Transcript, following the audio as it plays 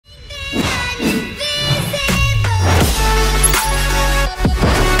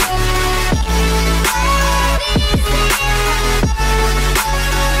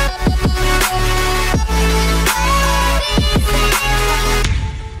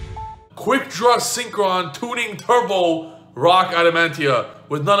Quickdraw Synchron Tuning Turbo Rock Adamantia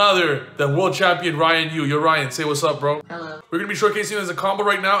with none other than world champion Ryan Yu. Yo, Ryan, say what's up, bro. Hello. We're going to be showcasing it as a combo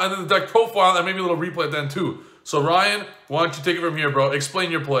right now, and then the deck profile, and maybe a little replay at the end too. So Ryan, why don't you take it from here, bro? Explain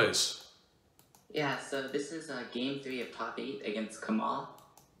your plays. Yeah, so this is game 3 of top 8 against Kamal,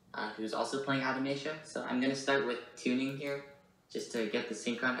 who's also playing Adamantia. So I'm going to start with tuning here, just to get the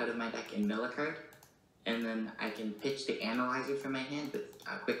Synchron out of my deck and mill a card. And then I can pitch the Analyzer from my hand with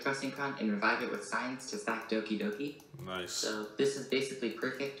Quickdraw Synchron and revive it with Signs to stack Doki Doki. Nice. So this is basically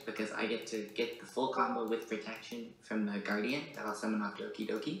perfect because I get to get the full combo with protection from the Guardian that I'll summon off Doki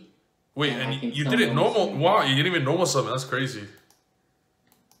Doki. Wait, and you did it normal? Wow, you didn't even normal summon. That's crazy.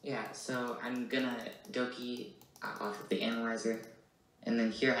 Yeah, so I'm gonna Doki off of the Analyzer. And then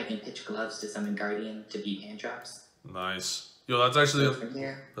here I can pitch Gloves to summon Guardian to beat hand traps. Nice. Yo, that's actually... So from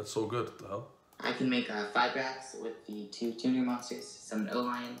here, that's so good. What the hell? I can make 5 racks with the 2 tuner monsters, summon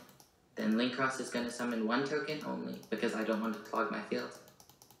O-Lion. Then Linkcross is going to summon 1 token only, because I don't want to clog my field.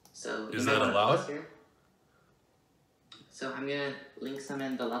 So is that allowed? Here. So I'm going to Link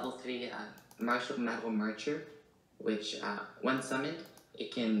summon the level 3 Martial Metal Marcher, which, when summoned,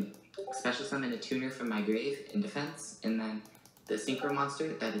 it can special summon a tuner from my grave in defense, and then the Synchro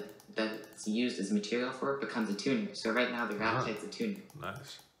monster that's used as material for it becomes a tuner. So right now the Raptite's a tuner.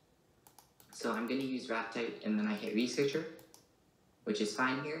 Nice. So I'm going to use Raptite, and then I hit Researcher, which is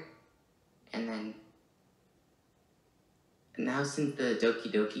fine here. And then, now since the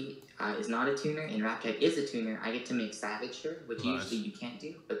Doki Doki is not a tuner, and Raptite is a tuner, I get to make Savage here, which usually you can't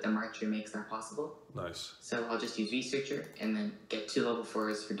do, but the Marcher makes that possible. Nice. So I'll just use Researcher, and then get 2 level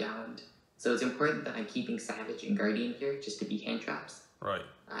 4s for Gallant. So it's important that I'm keeping Savage and Guardian here, just to beat hand traps. Right.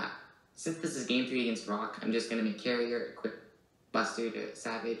 Since this is game 3 against Rock, I'm just going to make Carrier, equip Buster to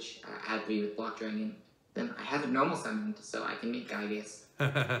Savage, add 3 with Block Dragon. Then I have it normal summoned, so I can make Gygas.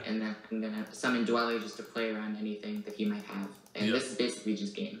 And then I'm going to summon Dweller just to play around anything that he might have. And this is basically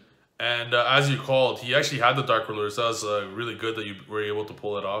just game. And as you called, he actually had the Dark Ruler, so that was really good that you were able to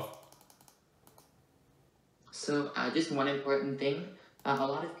pull it off. So just one important thing. A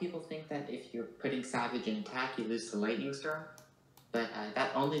lot of people think that if you're putting Savage in attack, you lose to Lightning Storm. But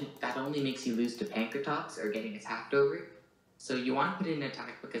that only makes you lose to Pankratox or getting attacked over. So you want to put it in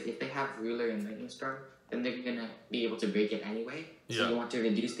attack because if they have Ruler and Lightning Storm, then they're going to be able to break it anyway. So you want to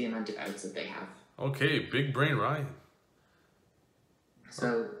reduce the amount of outs that they have. Okay, big brain Ryan.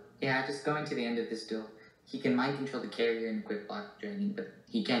 So, yeah, just going to the end of this duel, he can mind control the Carrier and Quick Block Dragon, but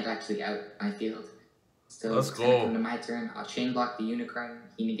he can't actually out my field. So let's go. Come to my turn, I'll Chain Block the Unicorn,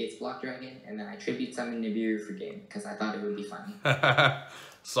 he negates Block Dragon, and then I Tribute Summon Nibiru for game, because I thought it would be funny.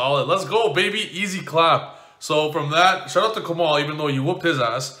 Solid. Let's go, baby. Easy clap. So from that, shout out to Kamal, even though you whooped his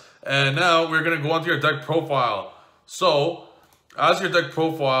ass. And now we're going to go on to your deck profile. So, as your deck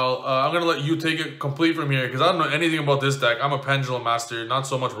profile, I'm going to let you take it complete from here, because I don't know anything about this deck. I'm a Pendulum Master, not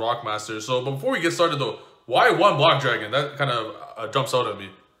so much Rock Master. So, before we get started though, why 1 Block Dragon? That kind of jumps out at me.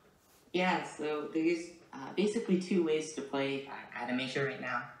 Yeah, so there's basically 2 ways to play Adamantia right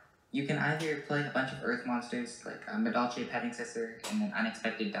now. You can either play a bunch of Earth monsters, like Medalche Petting Sister and an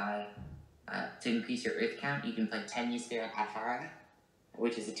Unexpected Die. To increase your Earth count, you can play 10 Ysphera Pafara,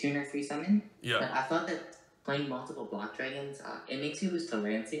 which is a tuner free summon. Yeah. But I thought that playing multiple Block Dragons, it makes you lose to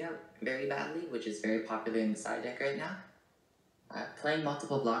Lancia very badly, which is very popular in the side deck right now. Playing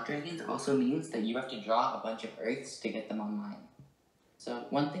multiple Block Dragons also means that you have to draw a bunch of Earths to get them online. So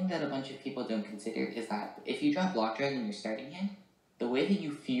one thing that a bunch of people don't consider is that if you draw Block Dragon in your starting hand, the way that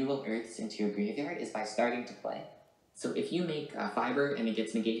you fuel Earths into your graveyard is by starting to play. So if you make Fiber and it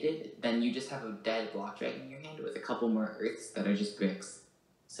gets negated, then you just have a dead Block Dragon in your hand with a couple more Earths that are just bricks.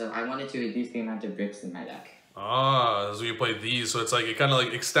 So I wanted to reduce the amount of bricks in my deck. Ah, so you play these, so it's like, it kind of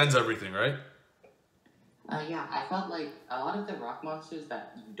like extends everything, right? Yeah, I felt like a lot of the rock monsters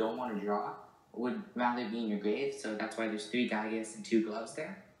that you don't want to draw would rather be in your grave, so that's why there's 3 Gygas and 2 Gloves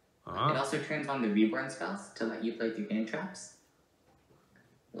there. It also turns on the Reborn spells to let you play through hand traps.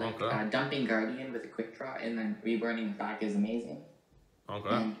 Like dumping Guardian with a Quickdraw and then reburning it back is amazing.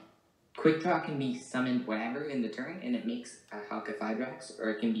 And Quickdraw can be summoned whenever in the turn, and it makes Halka 5-Racks, or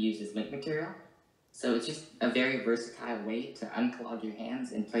it can be used as link material. So it's just a very versatile way to unclog your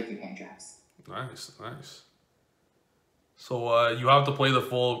hands and play through hand traps. Nice, nice. So you have to play the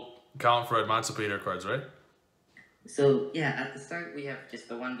full count for Emancipator cards, right? So yeah, at the start we have just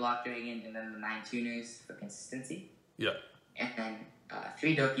the 1 Block Dragon and then the 9 tuners for consistency. Yeah. And then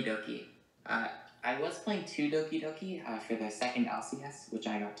 3 Doki Doki. I was playing 2 Doki Doki for the 2nd LCS, which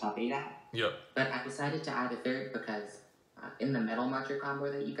I got top 8 at. Yep. But I decided to add a 3rd because in the Metal Marcher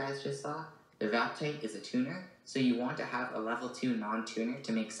combo that you guys just saw, the Raptite is a tuner, So you want to have a level 2 non-tuner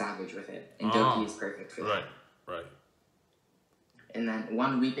to make Savage with it. And Doki is perfect for that. Right. And then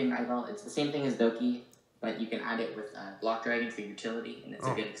 1 Weeping Idol. It's the same thing as Doki, but you can add it with Block Dragon for utility, and it's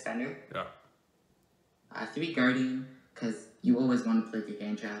a good extender. Yeah. 3 Guardian, because you always want to play through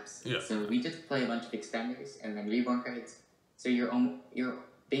hand traps. Yeah. So we just play a bunch of extenders and then reborn cards. So you're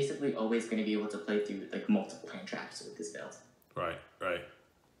basically always going to be able to play through like multiple hand traps with this build. Right.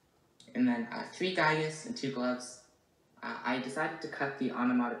 And then 3 Gaius and 2 Gloves. I decided to cut the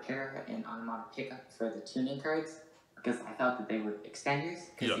Adamantia Para and Adamantia Pickup for the tuning cards because I thought that they were extenders.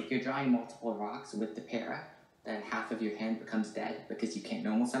 Because if you're drawing multiple rocks with the Para, then half of your hand becomes dead because you can't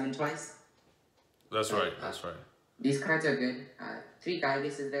normal summon twice. That's right. These cards are good. 3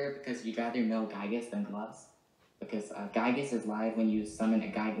 Gygus is there because you'd rather mill Gygus than Gloves. Because Gygus is live when you summon a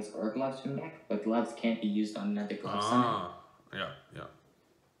Gygus or Gloves from deck, but Gloves can't be used on another Glove summon. Yeah.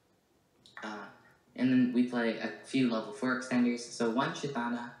 And then we play a few level 4 extenders. So 1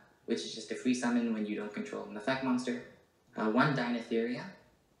 Chithana, which is just a free summon when you don't control an effect monster. 1 Dinotheria.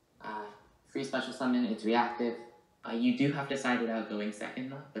 Free special summon, it's reactive. You do have to side it out going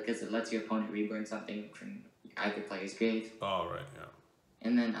second though, because it lets your opponent reborn something from either player's grave. Oh, right, yeah.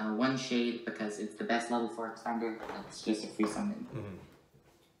 And then 1 Shade, because it's the best level 4 extender, and it's just a free summon.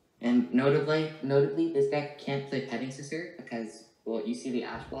 And notably, this deck can't play Petting Sister, because, well, you see the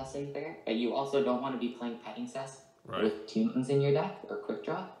Ash Blossom there, but you also don't want to be playing Petting Cess with tunings in your deck, or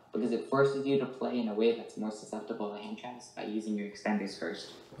Quickdraw, because it forces you to play in a way that's more susceptible to hand traps by using your extenders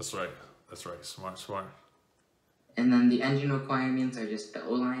first. That's right. Smart. And then the engine requirements are just the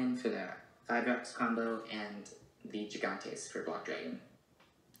O-Lion for the 5-Drops combo and the Gigantes for Block Dragon.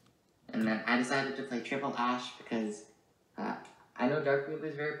 And then I decided to play Triple Ash because I know Dark Ruler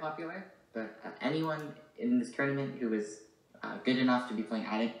is very popular, but anyone in this tournament who was good enough to be playing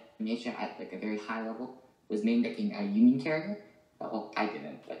Adamantia at like a very high level was main decking a Union Carrier. Well, I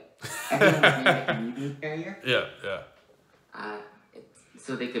didn't, but everyone was main decking a Union Carrier. Yeah.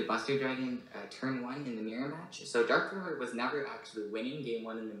 So they could Buster Dragon turn 1 in the mirror match. So Dark Ruler was never actually winning game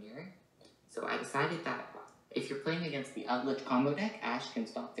 1 in the mirror. So I decided that if you're playing against the Eldritch combo deck, Ash can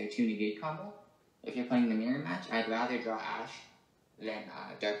stop their 2 negate combo. If you're playing the mirror match, I'd rather draw Ash than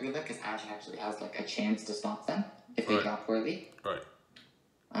Dark Ruler, because Ash actually has like a chance to stop them if they draw poorly. Right.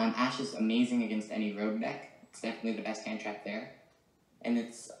 Ash is amazing against any rogue deck. It's definitely the best hand trap there. And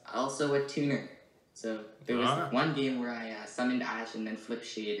it's also a tuner. So there was one game where I summoned Ash and then flipped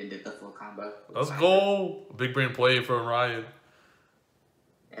Shade and did the full combo. Let's go! Big brain play from Ryan.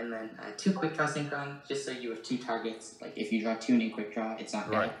 And then 2 Quickdraw Synchron, just so you have 2 targets. Like if you draw tuning Quickdraw, it's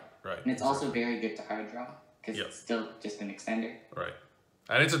not bad. Right. And it's also very good to hard draw, because it's still just an extender. Right.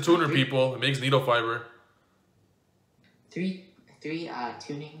 And it's a tuner, people. It makes needle fiber. 3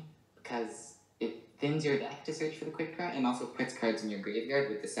 tuning, because it thins your deck to search for the Quickdraw, and also puts cards in your graveyard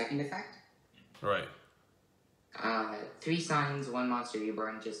with the second effect. Right. 3 signs, 1 monster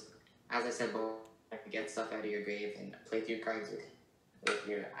reborn, just, as I said before, get stuff out of your grave and play through cards with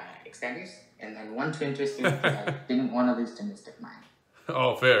your extenders. And then 1 Twin Twister, because I didn't want to lose to Mystic Mind.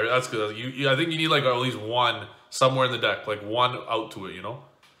 Oh, fair. That's good. I think you need like at least 1 somewhere in the deck, like 1 out to it, you know?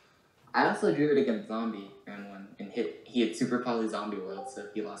 I also drew it against Zombie round 1, and he had Super Poly Zombie World, so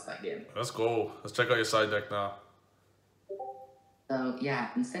he lost that game. Let's go. Let's check out your side deck now. So yeah,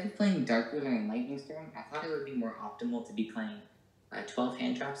 instead of playing Dark Ruler and Lightning Storm, I thought it would be more optimal to be playing 12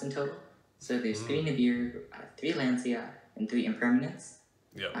 hand traps in total. So there's 3 Nibiru, 3 Lancia, and 3 Impermanence.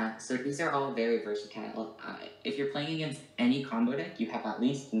 Yeah. So these are all very versatile. If you're playing against any combo deck, you have at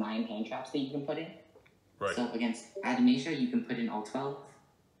least 9 hand traps that you can put in. Right. So against Adamantia, you can put in all 12.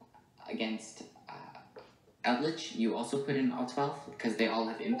 Against Eldritch, you also put in all 12 because they all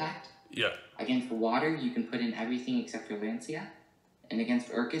have impact. Yeah. Against Water, you can put in everything except for Lancia. And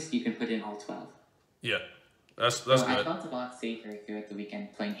against Orcus, you can put in all 12. Yeah. That's so good. I felt a lot safer throughout the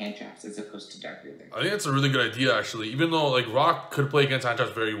weekend playing hand traps as opposed to Dark Ruler. I think that's a really good idea, actually. Even though like Rock could play against hand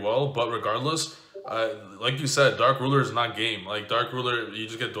traps very well, but regardless, like you said, Dark Ruler is not game. Like Dark Ruler, you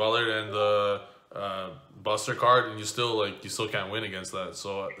just get Dweller and the Buster card, and you still can't win against that.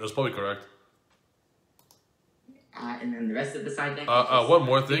 So that's probably correct. And then the rest of the side deck. One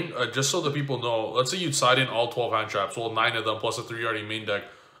more thing, just so the people know. Let's say you'd side in all 12 hand traps, well 9 of them plus the 3 already main deck.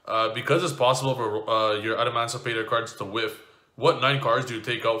 Because it's possible for your Adamantia cards to whiff. What 9 cards do you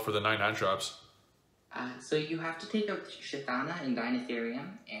take out for the 9 hand traps? So you have to take out Chithana and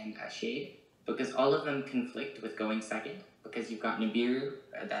Dinotherium and Shade, because all of them conflict with going second, because you've got Nibiru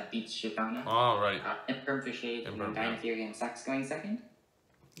that beats Chithana. Oh, right. Imperm for Shade, and then Dinotherium sucks going second.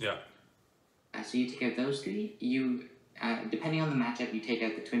 Yeah. So you take out those 3. You, depending on the matchup, you take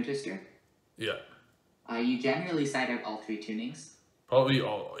out the Twin Twister. Yeah. You generally side out all 3 tunings. Probably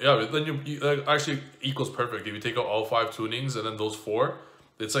all, yeah, but then you actually equals perfect. If you take out all 5 tunings and then those 4,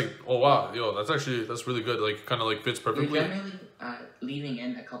 it's like, oh wow, yo, that's really good. Like, kind of like fits perfectly. You're generally leaving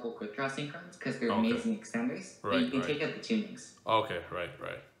in a couple Quickdraw synchrons because they're amazing extenders. Right, and you can take out the tunings. Okay, right.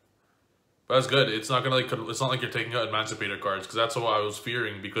 But that's good. It's not gonna it's not like you're taking out Emancipator cards, because that's what I was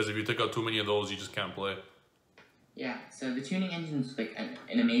fearing. Because if you take out too many of those, you just can't play. Yeah. So the tuning engine's like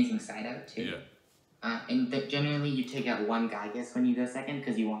an amazing side out too. Yeah. And generally you take out 1 Gygas when you go second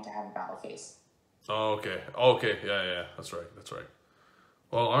because you want to have a battle phase. Oh, okay. Okay. Yeah. That's right.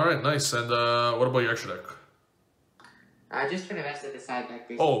 Well, all right, nice. And what about your extra deck? Just for the rest of the side deck,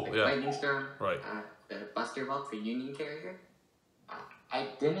 there's Lightning Storm, the Buster Vault for Union Carrier. I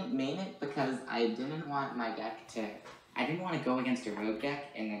didn't main it because I didn't want my deck to... I didn't want to go against a rogue deck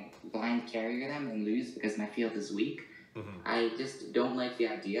and then blind carrier them and lose because my field is weak. I just don't like the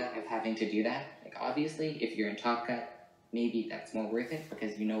idea of having to do that. Like, obviously, if you're in Top Cut, maybe that's more worth it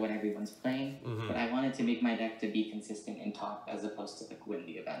because you know what everyone's playing. But I wanted to make my deck to be consistent in top as opposed to like win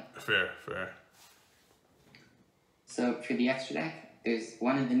the event. Fair. So for the extra deck, there's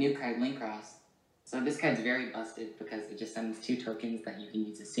one of the new card, Linkross. So this card's very busted because it just sends 2 tokens that you can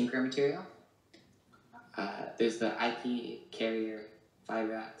use as synchro material. There's the IP Carrier, 5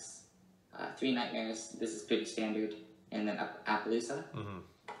 racks, 3 Nightmares. This is pretty standard. And then Appaloosa.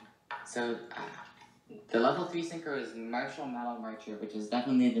 So the level 3 synchro is Martial Metal Marcher, which is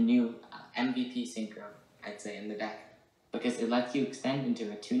definitely the new MVP synchro, I'd say, in the deck. Because it lets you extend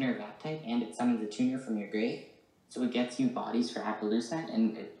into a tuner rap type, and it summons a tuner from your grave. So it gets you bodies for Appaloosa,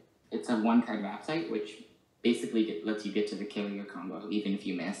 and it's a 1-card rap site, which basically lets you get to the carrier combo, even if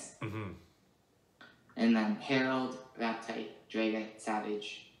you miss. And then Herald, rap type, Dragite,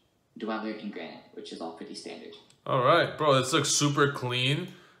 Savage, Dweller, and Granite, which is all pretty standard. All right, bro, this looks super clean.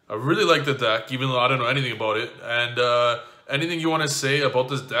 I really like the deck, even though I don't know anything about it. And anything you want to say about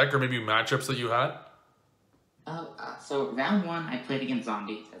this deck, or maybe matchups that you had? So round 1, I played against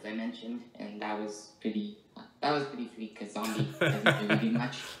Zombie, as I mentioned, and that was pretty sweet because Zombie doesn't really do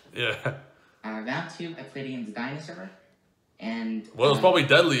much. Yeah. Round 2, I played against Dinosaur, and well, it was probably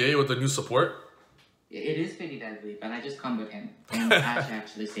deadly, with the new support. It is pretty deadly, but I just comboed him, and Ash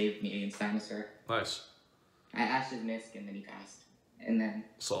actually saved me against Dinosaur. Nice. I Ashed his Misk, and then he passed. And then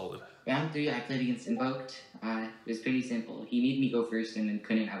solid. Round 3, I played against Invoked. It was pretty simple. He made me go first and then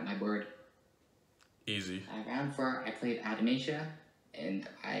couldn't out my board. Easy. Round 4, I played Adamantia, and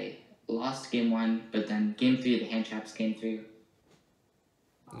I lost game 1, but then game 3, the hand traps came through.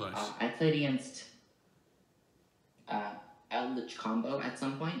 Nice. I played against Eldritch Combo at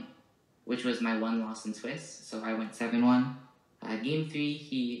some point, which was my 1 loss in Swiss, so I went 7-1. Game 3,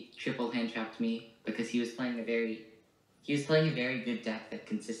 he triple hand trapped me because he was playing a very good deck that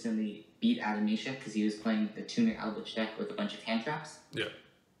consistently beat Adamantia because he was playing the tuner Eldritch deck with a bunch of hand traps. Yeah.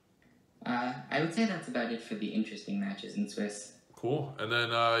 I would say that's about it for the interesting matches in Swiss. Cool. And then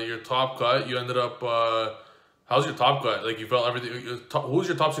your top cut, you ended up... how's your top cut? Like, you felt everything... Who was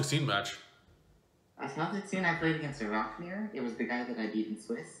your top 16 match? Top 16, I played against a Rock Mirror. It was the guy that I beat in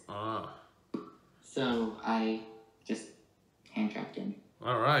Swiss. Ah. So I just hand trapped him.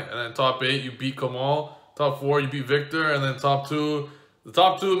 All right. And then top 8, you beat Kamal. Top 4, you beat Victor. And then top 2... The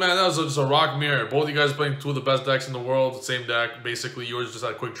top 2, man, that was just a Rock Mirror. Both of you guys playing 2 of the best decks in the world. The same deck. Basically, yours just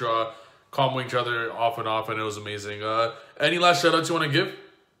had quick draw, comboing each other off, and it was amazing. Any last shout-outs you want to give?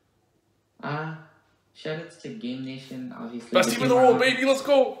 Shout-outs to Game Nation, obviously. Best team in the world, baby. Let's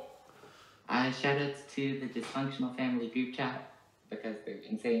go. Shout-outs to the Dysfunctional Family group chat, because they're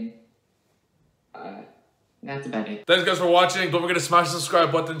insane. That's about it. Thanks, guys, for watching. Don't forget to smash the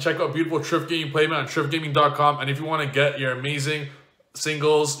subscribe button. Check out beautiful Trif Gaming PlayMat on trifgaming.com. And if you want to get your amazing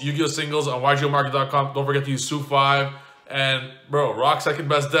singles, Yu-Gi-Oh! Singles on YGOmarket.com, don't forget to use Su5. And, bro, rock second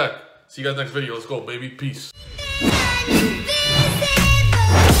best deck. See you guys next video. Let's go, baby. Peace.